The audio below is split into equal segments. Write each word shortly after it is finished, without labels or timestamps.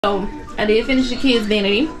So I did finish the kids'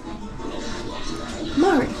 vanity.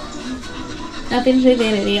 Mari. I finished their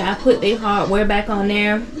vanity. I put their hardware back on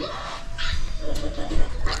there.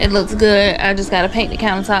 It looks good. I just gotta paint the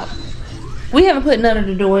countertop. We haven't put none of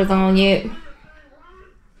the doors on yet.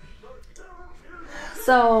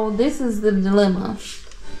 So this is the dilemma.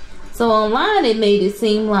 So online it made it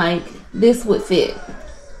seem like this would fit,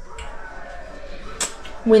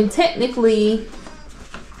 when technically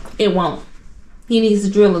it won't. He needs to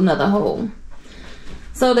drill another hole.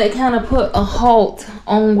 So that kind of put a halt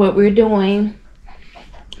on what we're doing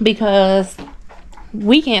because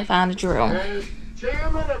we can't find a drill.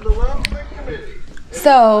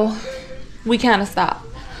 So we kind of stopped.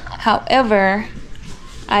 However,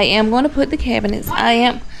 I am going to put the cabinets. I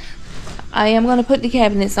am going to put the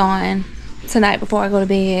cabinets on tonight before I go to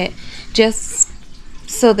bed, just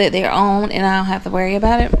so that they're on and I don't have to worry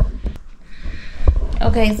about it.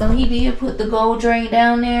 Okay, so he did put the gold drain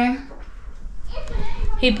down there.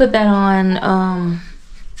 He put that on,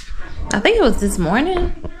 I think it was this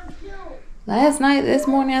morning. Last night, this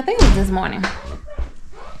morning, I think it was this morning.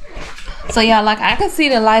 So yeah, like I can see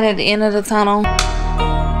the light at the end of the tunnel.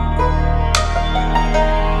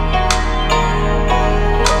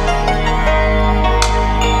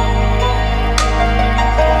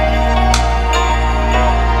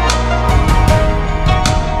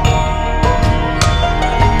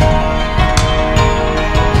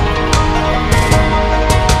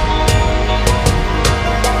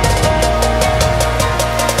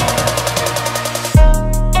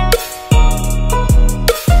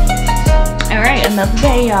 Another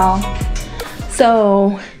day, y'all.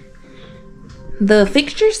 So the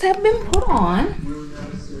fixtures have been put on.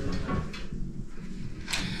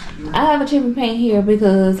 I have a chip and paint here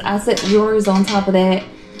because I set the drawers on top of that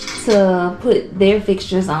to put their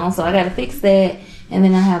fixtures on, so I gotta fix that. And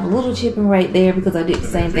then I have a little chipping right there because I did the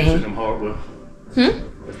same thing. Hardware.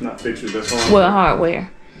 That's not fixtures, that's hardware. Well,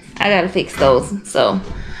 hardware. I gotta fix those, so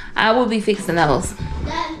I will be fixing those.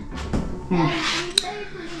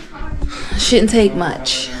 Shouldn't take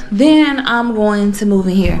much. Then I'm going to move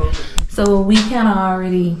in here. So we kind of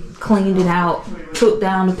already cleaned it out, took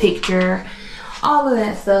down the picture, all of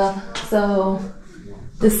that stuff. So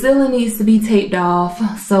the ceiling needs to be taped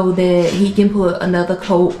off so that he can put another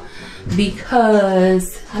coat,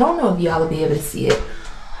 because I don't know if y'all will be able to see it,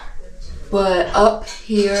 but up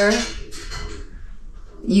here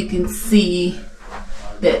you can see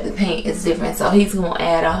that the paint is different. So he's gonna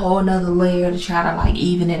add a whole nother layer to try to like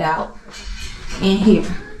even it out in here.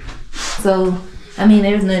 So I mean,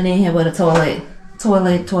 there's nothing in here but a toilet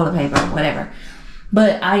paper, whatever.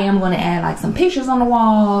 But I am going to add like some pictures on the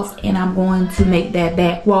walls, and I'm going to make that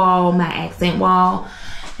back wall my accent wall.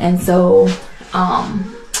 And so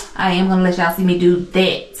I am going to let y'all see me do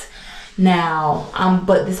that now.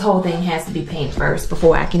 But this whole thing has to be painted first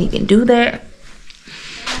before I can even do that.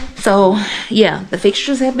 So yeah, the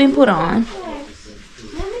fixtures have been put on.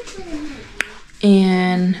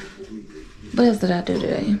 And what else did I do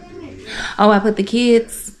today? Oh, I put the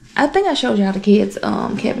kids, I think I showed y'all the kids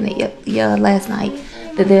cabinet last night,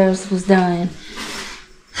 that theirs was done.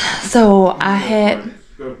 So I had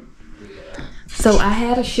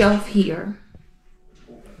a shelf here,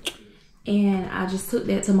 and I just took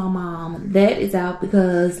that to my mom. That is out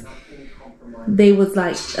because they was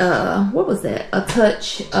like what was that, a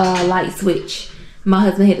touch light switch. My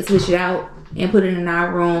husband had to switch it out and put it in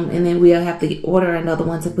our room, and then we'll have to order another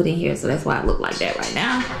one to put in here. So that's why it look like that right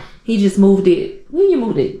now. He just moved it. When you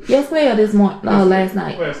moved it? Yesterday or this morning? Last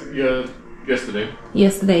night? Yeah, yesterday.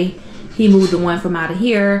 Yesterday. He moved the one from out of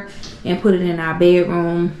here and put it in our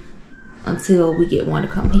bedroom until we get one to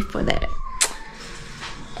come here for that.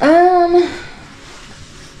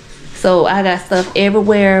 So I got stuff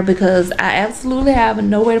everywhere because I absolutely have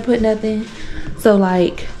nowhere to put nothing. So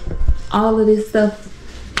like all of this stuff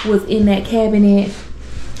was in that cabinet.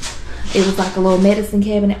 It was like a little medicine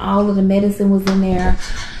cabinet. All of the medicine was in there.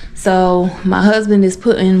 So my husband is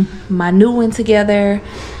putting my new one together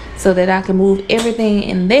so that I can move everything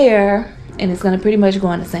in there, and it's gonna pretty much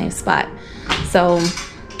go in the same spot. So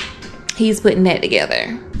he's putting that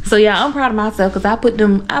together. So yeah, I'm proud of myself because I put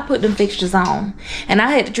them fixtures on, and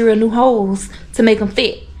I had to drill new holes to make them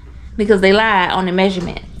fit because they lied on the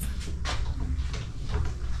measurements.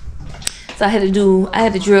 So I had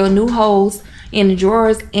to drill new holes in the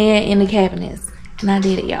drawers and in the cabinets, and I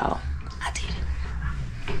did it, y'all. I did it.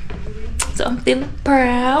 So I'm feeling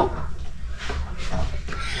proud.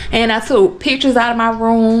 And I took pictures out of my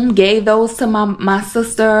room, gave those to my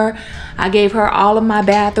sister. I gave her all of my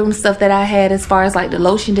bathroom stuff that I had, as far as like the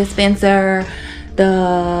lotion dispenser,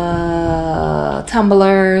 the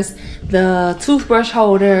tumblers, the toothbrush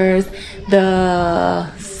holders,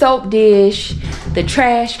 the soap dish, the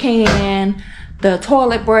trash can, the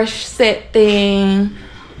toilet brush set thing,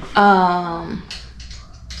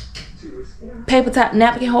 paper towel,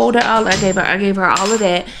 napkin holder, all I gave her all of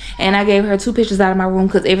that. And I gave her 2 pictures out of my room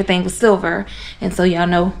because everything was silver. And so y'all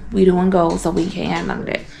know we doing gold, so we can't have none of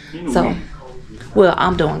that. So, well,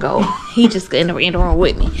 I'm doing gold. He just in the room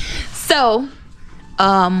with me. So,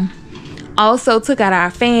 also took out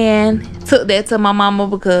our fan, took that to my mama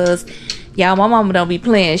because y'all, my mama don't be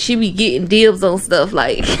playing. She be getting dibs on stuff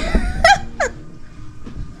like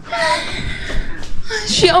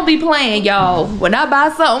she don't be playing, y'all. When I buy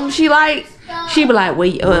something she like, she be like,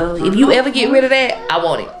 well, if you ever get rid of that, I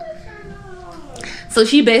want it. So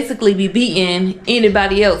she basically be beating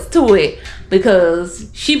anybody else to it because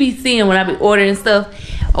she be seeing when I be ordering stuff,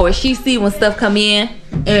 or she see when stuff come in,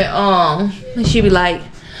 and she be like,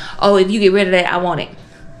 oh, if you get rid of that, I want it.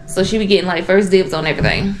 So she be getting like first dibs on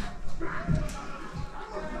everything.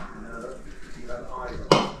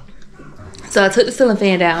 So I took the ceiling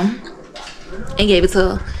fan down and gave it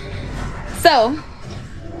to her. So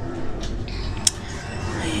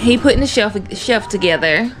he putting the shelf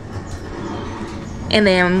together, and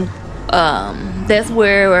then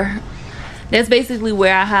that's basically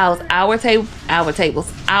where I house our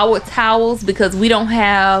towels, because we don't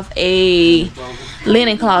have a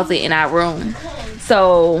linen closet in our room.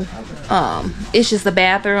 So it's just a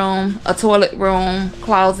bathroom, a toilet room,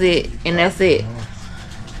 closet, and that's it.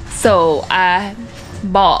 So I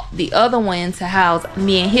bought the other one to house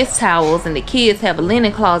me and his towels, and the kids have a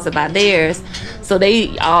linen closet by theirs, so they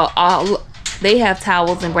have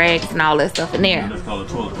towels and rags and all that stuff in there. That's called a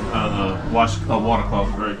toilet, water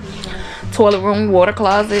closet, right? Toilet room, water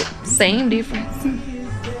closet, same difference.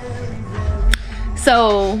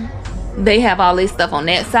 So they have all this stuff on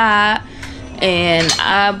that side, and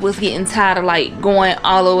I was getting tired of like going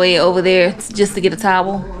all the way over there just to get a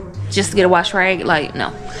towel, just to get a wash rag. Like,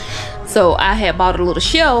 no. So I had bought a little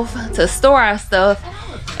shelf to store our stuff,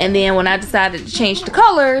 and then when I decided to change the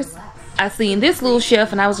colors, I seen this little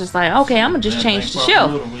shelf, and I was just like, okay, I'm gonna just change the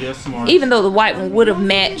shelf. Even though the white one would have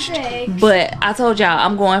matched, but I told y'all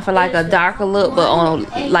I'm going for like a darker look, but on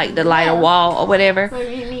like the lighter wall or whatever.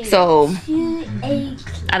 So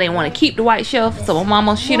I didn't want to keep the white shelf. So my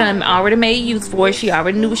mama, she done already made use for it. She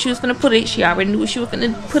already knew what she was gonna put it. She already knew what she was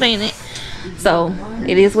gonna put in it. So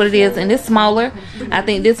it is what it is, and it's smaller. I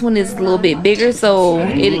think this one is a little bit bigger, so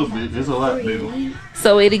it's a lot bigger.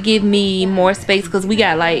 So it'll give me more space, because we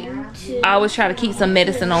got like, I always try to keep some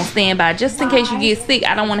medicine on standby just in case you get sick.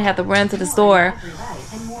 I don't want to have to run to the store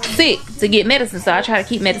sick to get medicine, so I try to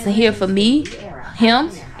keep medicine here for me, him,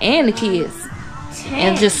 and the kids,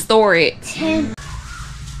 and just store it.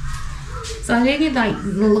 So I did get like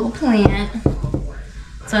the little plant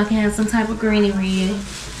so I can have some type of greenery.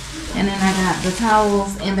 And then I got the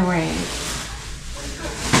towels and the rags.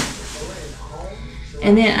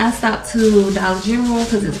 And then I stopped to Dollar General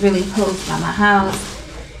because it's really close by my house.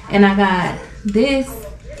 And I got this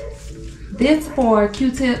for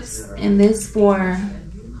Q-tips, and this for,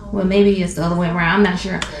 well, maybe it's the other way around, I'm not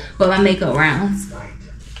sure, but my makeup rounds.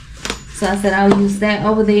 So I said I'll use that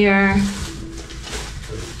over there.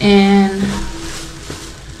 And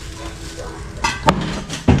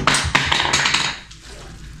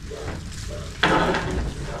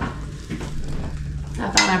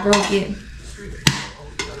I broke it,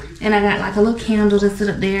 and I got like a little candle to sit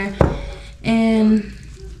up there, and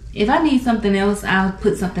if I need something else, I'll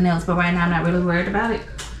put something else, but right now I'm not really worried about it.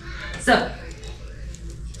 So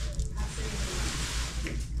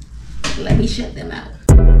let me shut them out.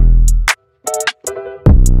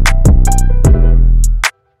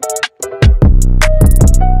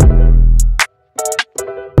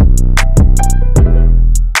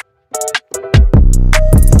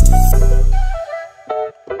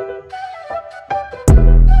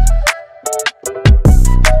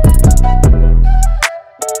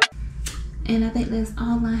 And I think that's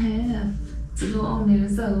all I have to go on there.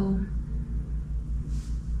 So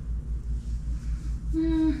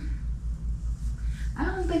I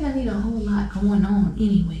don't think I need a whole lot going on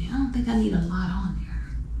anyway. I don't think I need a lot on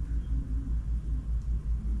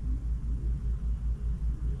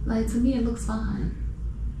there. Like, to me it looks fine.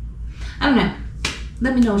 I don't know.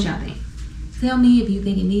 Let me know what y'all think. Tell me if you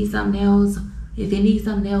think it needs something else. If it needs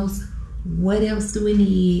something else, what else do we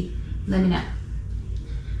need? Let me know.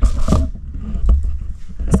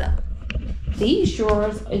 These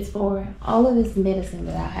drawers is for all of this medicine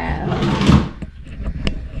that I have.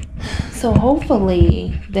 So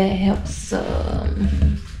hopefully that helps. I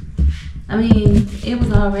mean, it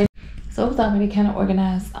was already. So it was already kind of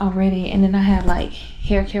organized already. And then I have like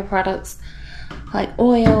hair care products like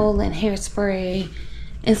oil and hairspray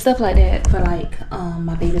and stuff like that for like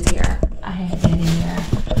my baby's hair. I had that in there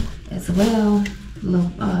as well.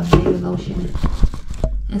 Baby lotion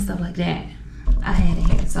and stuff like that. I had it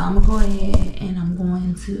here. So I'm gonna go ahead and I'm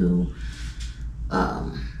going to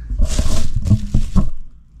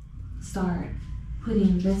start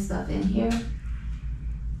putting this stuff in here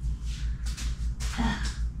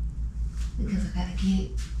because I gotta get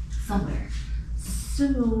it somewhere.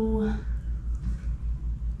 So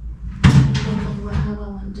how I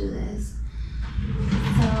want to do this.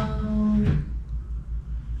 So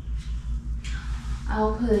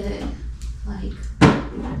I'll put like,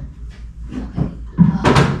 okay,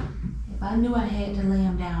 if I knew I had to lay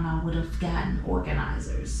them down, I would have gotten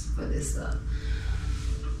organizers for this stuff.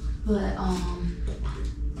 But I'll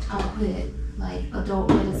put like adult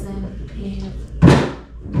medicine in.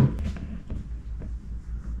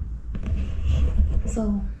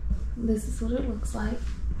 So this is what it looks like.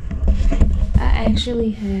 I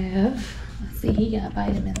actually have, let's see, he got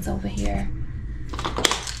vitamins over here.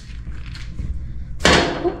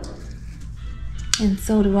 And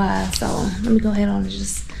so do I. So let me go ahead on and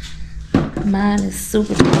just, mine is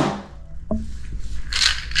super small.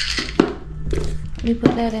 Let me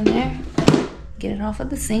put that in there. Get it off of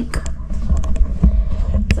the sink.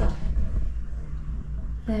 So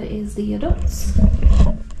that is the adults.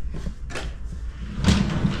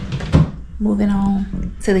 Moving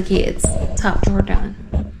on to the kids. Top drawer done.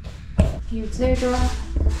 Here's their drawer.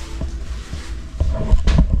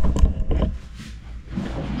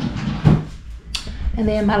 And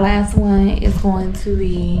then my last one is going to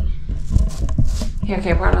be hair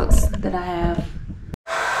care products that I have.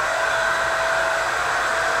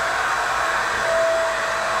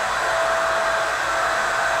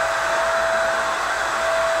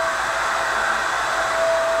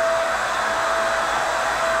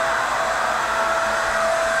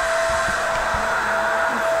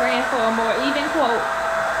 Praying for a more even quote,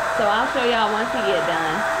 so I'll show y'all once we get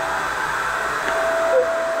done.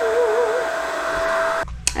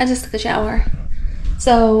 I just took a shower,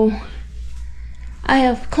 so I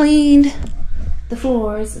have cleaned the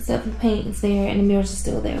floors except for the paint is there and the mirrors are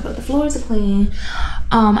still there, but the floors are clean.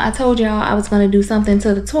 I told y'all I was going to do something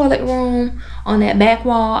to the toilet room on that back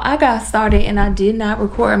wall. I got started and I did not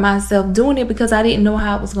record myself doing it because I didn't know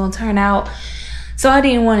how it was going to turn out. So I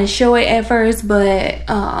didn't want to show it at first, but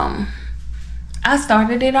I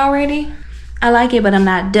started it already. I like it, but I'm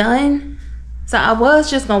not done. So I was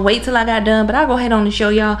just gonna wait till I got done, but I'll go ahead on and show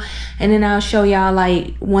y'all, and then I'll show y'all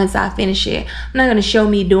like once I finish it. I'm not gonna show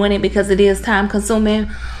me doing it because it is time consuming,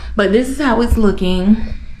 but this is how it's looking.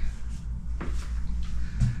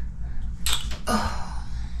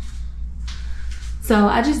 So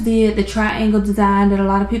I just did the triangle design that a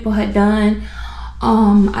lot of people had done.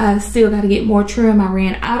 I still got to get more trim. I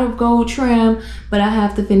ran out of gold trim, but I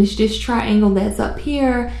have to finish this triangle that's up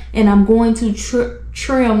here, and I'm going to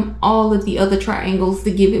trim all of the other triangles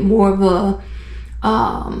to give it more of a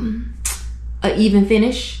even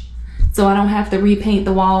finish, so I don't have to repaint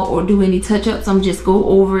the wall or do any touch-ups. I'm just go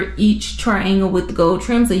over each triangle with the gold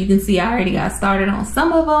trim. So you can see I already got started on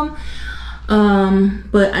some of them,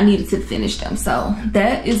 but I needed to finish them. So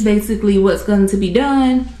that is basically what's going to be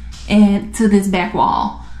done. And to this back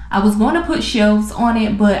wall, I was going to put shelves on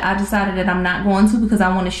it, but I decided that I'm not going to because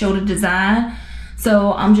I want to show the design.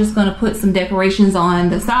 So I'm just going to put some decorations on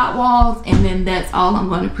the side walls, and then that's all I'm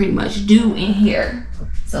going to pretty much do in here.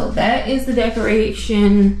 So that is the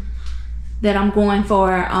decoration that I'm going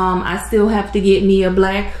for. I still have to get me a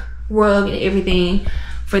black rug and everything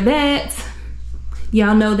for that.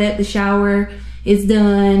 Y'all know that the shower is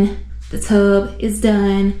done, the tub is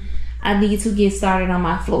done. I need to get started on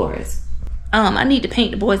my floors. I need to paint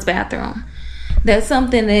the boys' bathroom. That's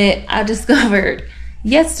something that I discovered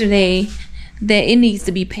yesterday, that it needs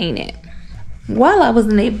to be painted. While I was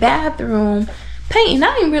in the bathroom painting,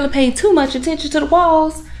 I didn't really pay too much attention to the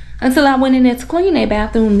walls until I went in there to clean their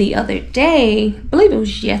bathroom the other day. I believe it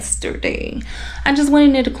was yesterday. I just went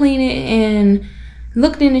in there to clean it and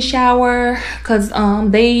looked in the shower, because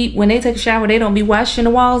when they take a shower, they don't be washing the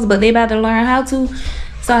walls, but they about to learn how to.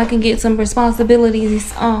 So I can get some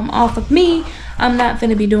responsibilities off of me. I'm not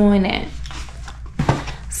gonna be doing that.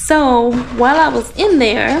 So while I was in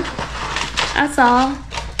there, I saw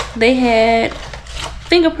they had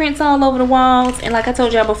fingerprints all over the walls, and like I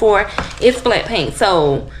told y'all before, it's flat paint,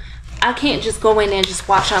 so I can't just go in there and just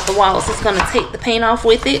wash out the walls. It's gonna take the paint off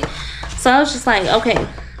with it. So I was just like, okay,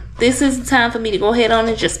 this is the time for me to go ahead on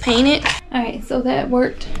and just paint it. All right, so that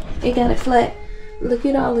worked. It got it flat. Look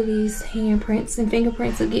at all of these handprints and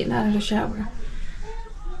fingerprints of getting out of the shower.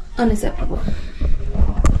 Unacceptable.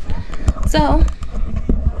 So,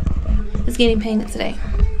 it's getting painted today.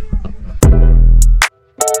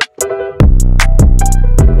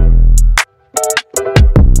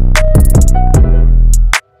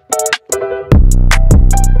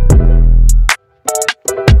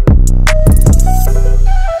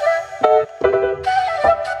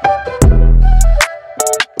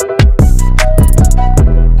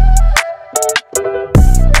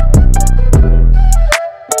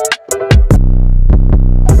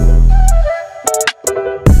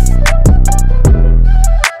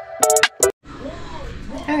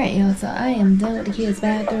 So I am done with the kids'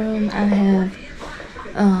 bathroom. I have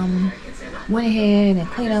went ahead and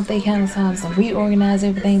cleaned up their countertops and reorganized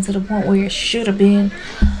everything to the point where it should have been.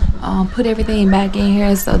 Put everything back in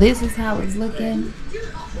here. So this is how it's looking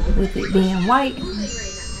with it being white.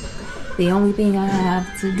 The only thing I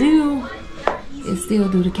have to do is still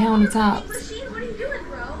do the countertops.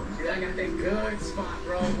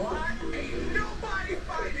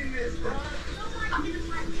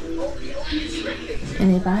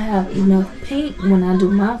 And if I have enough paint when I do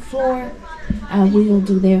my floor, I will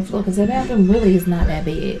do their floor, because their bathroom really is not that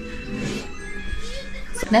big.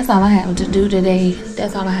 So that's all I have to do today.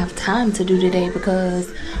 That's all I have time to do today,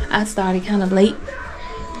 because I started kind of late.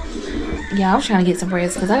 Yeah, I was trying to get some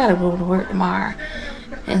rest because I gotta go to work tomorrow.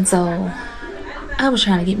 And so I was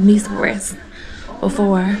trying to get me some rest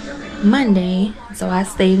before Monday. So I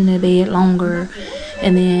stayed in the bed longer.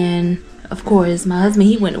 And then, of course, my husband,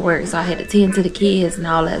 he went to work, so I had to tend to the kids and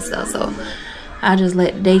all that stuff. So I just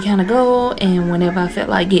let the day kind of go, and whenever I felt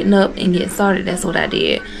like getting up and getting started, that's what I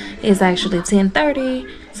did. It's actually 10:30,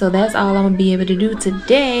 so that's all I'm gonna be able to do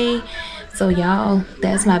today. So y'all,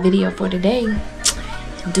 that's my video for today.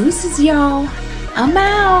 Deuces, y'all. I'm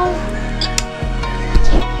out.